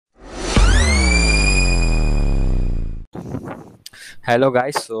Hello,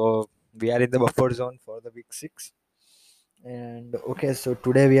 guys. So we are in the buffer zone for the week 6. And okay, so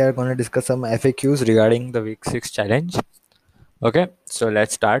today we are going to discuss some FAQs regarding the week 6 challenge. Okay, so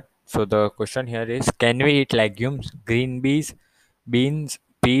let's start. So the question here is, can we eat legumes, green beans,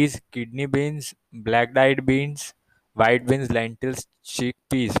 peas, kidney beans, black dyed beans, white beans, lentils,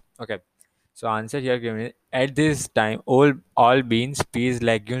 chickpeas? Okay, so answer here given at this time all beans, peas,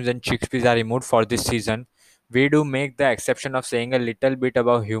 legumes, and chickpeas are removed for this season. We do make the exception of saying a little bit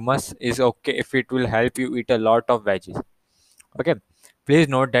about humus is okay if it will help you eat a lot of veggies. Okay. Please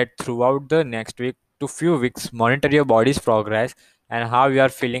note that throughout the next week to few weeks, monitor your body's progress and how you are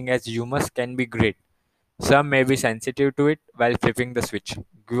feeling as humus can be great. Some may be sensitive to it while flipping the switch.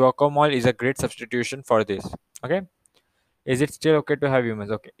 Guacamole is a great substitution for this. Okay. Is it still okay to have humus?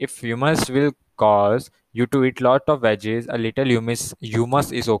 Okay. If humus will cause you to eat lot of veggies, a little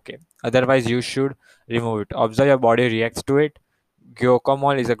humus is okay. Otherwise, you should remove it. Observe your body reacts to it.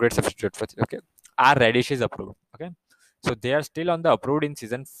 Guacamole is a great substitute for this. Okay. Are radishes approved? Okay. So they are still on the approved in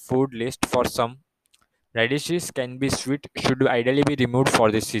season food list for some. Radishes can be sweet, should ideally be removed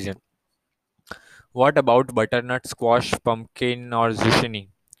for this season. What about butternut, squash, pumpkin, or zucchini?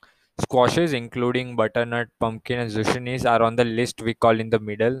 Squashes, including butternut, pumpkin, and zucchinis, are on the list we call in the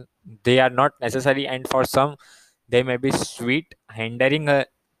middle. They are not necessary, and for some, they may be sweet, hindering a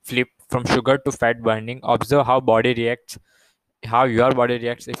flip from sugar to fat burning. Observe how your body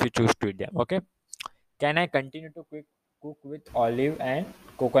reacts if you choose to eat them. Okay. Can I continue to cook with olive and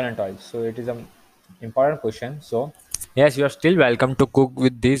coconut oil? So it is an important question. So yes, you are still welcome to cook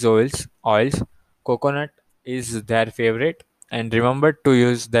with these Oils, coconut is their favorite, and remember to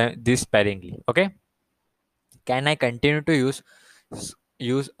use this sparingly. Okay. Can I continue to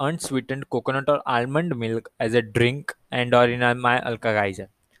use unsweetened coconut or almond milk as a drink and or in my alkalizer?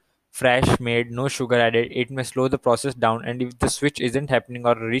 Fresh made, no sugar added. It may slow the process down, and if the switch isn't happening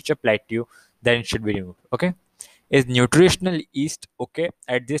or reach a plateau, then it should be removed. Okay. Is nutritional yeast okay?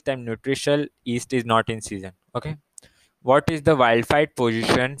 At this time, nutritional yeast is not in season. Okay. What is the wildfire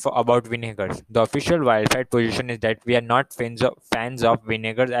position for about vinegars? The official wildfire position is that we are not fans of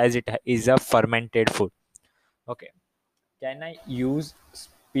vinegars as it is a fermented food. Okay. Can I use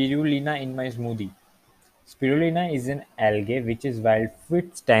spirulina in my smoothie? Spirulina is an algae which is wild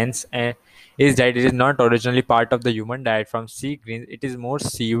food stance and is that it is not originally part of the human diet from sea greens. It is more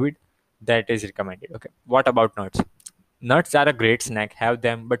seaweed that is recommended. Okay. What about nuts? Nuts are a great snack, have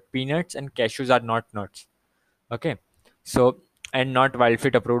them, but peanuts and cashews are not nuts. Okay. So and not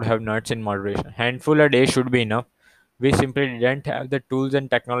wildfit approved have nuts in moderation. Handful a day should be enough. We simply didn't have the tools and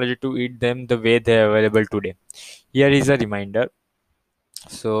technology to eat them the way they are available today. Here is a reminder.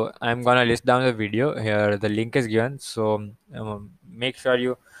 So I'm gonna list down the video here. The link is given. So make sure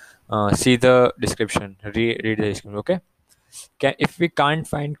you see the description. Read the description. Okay. If we can't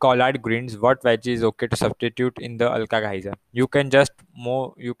find collard greens, what veg is okay to substitute in the alkalizer? You can just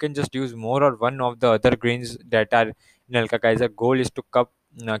use more or one of the other greens that are in alkalizer. Goal is to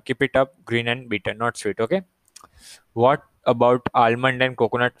keep it up green and bitter, not sweet. Okay. What about almond and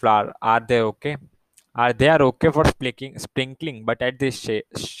coconut flour? Are they okay? They are okay for sprinkling, but at this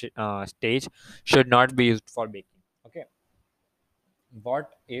stage should not be used for baking. Okay.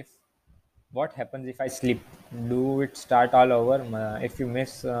 What if what happens if I slip? Do it start all over? If you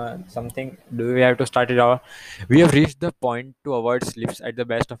miss something, do we have to start it all? We have reached the point to avoid slips at the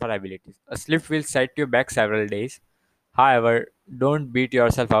best of our abilities. A slip will set you back several days. However, don't beat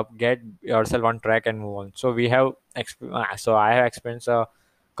yourself up. Get yourself on track and move on. So I have experienced a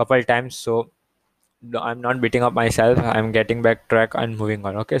couple times. So no, I'm not beating up myself. I'm getting back track and moving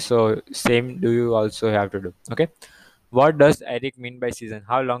on. Okay, so same do you also have to do. Okay, what does Eric mean by season?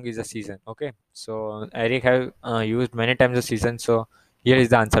 How long is a season? Okay, so Eric have used many times a season. So here is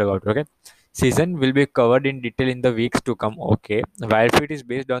the answer about it. Okay, season will be covered in detail in the weeks to come. Okay, Wildfit is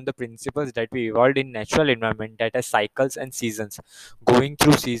based on the principles that we evolved in natural environment that has cycles and seasons, going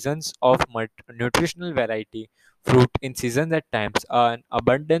through seasons of nutritional variety, fruit in seasons at times, an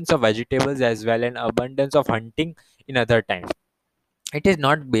abundance of vegetables as well, and abundance of hunting in other times. It is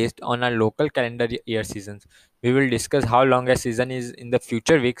not based on our local calendar year seasons. We will discuss how long a season is in the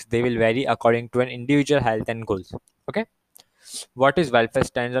future weeks. They will vary according to an individual health and goals. Okay. What is welfare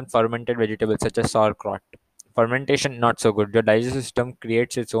stands on fermented vegetables such as sauerkraut? Fermentation not so good. Your digestive system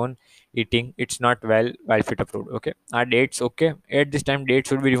creates its own eating. It's not well fit approved. Okay. Are dates okay? At this time, dates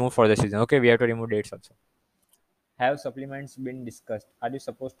should be removed for the season. Okay, we have to remove dates also. Have supplements been discussed? Are you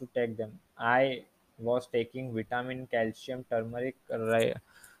supposed to take them? I was taking vitamin, calcium, turmeric,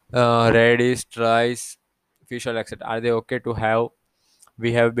 radish, rice, fish oil, etc. Are they okay to have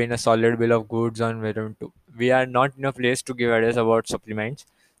we have been a solid bill of goods on Verum too. We are not in a place to give advice about supplements.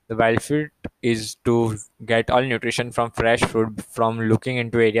 The benefit is to get all nutrition from fresh food, from looking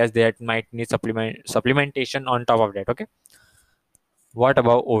into areas that might need supplementation on top of that. Okay. What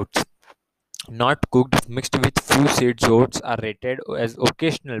about oats? Not cooked, mixed with few seeds. Oats are rated as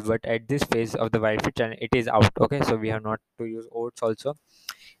occasional, but at this phase of the benefit challenge, it is out. Okay, so we have not to use oats also.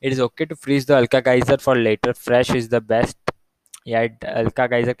 It is okay to freeze the Alka Geyser for later. Fresh is the best. Yeah, Alka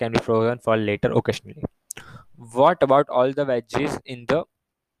Geyser can be frozen for later occasionally. What about all the veggies in the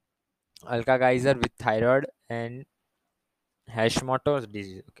Alka Geyser with thyroid and Hashimoto's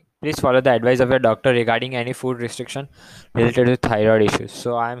disease? Okay. Please follow the advice of your doctor regarding any food restriction related to thyroid issues.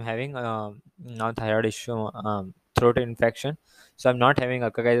 So I am having now thyroid issue, throat infection. So I'm not having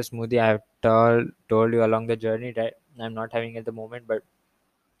Alka Geyser smoothie. I have told you along the journey that I'm not having at the moment, but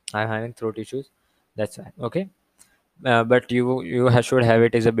I'm having throat issues. That's why. Okay. But should have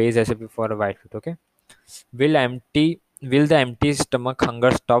it as a base recipe for a white food. Okay. Will the empty stomach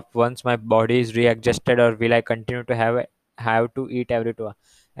hunger stop once my body is readjusted, or will I continue to have to eat every 2 hours?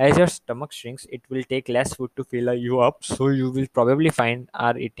 As your stomach shrinks, it will take less food to fill you up, so you will probably find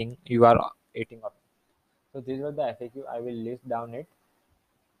you are eating up. So these were the FAQ. I will list down it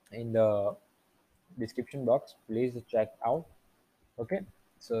in the description box. Please check out. Okay.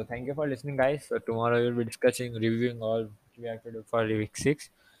 So thank you for listening, guys. So tomorrow we'll be discussing, reviewing all we have to do for week 6.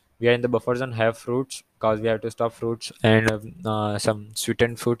 We are in the buffer zone. Have fruits because we have to stop fruits and some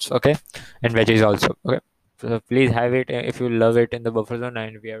sweetened fruits. Okay, and veggies also. Okay. So please have it if you love it in the buffer zone,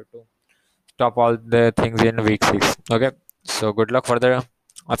 and we have to stop all the things in week 6. Okay. So good luck for the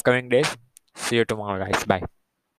upcoming days. See you tomorrow, guys. Bye.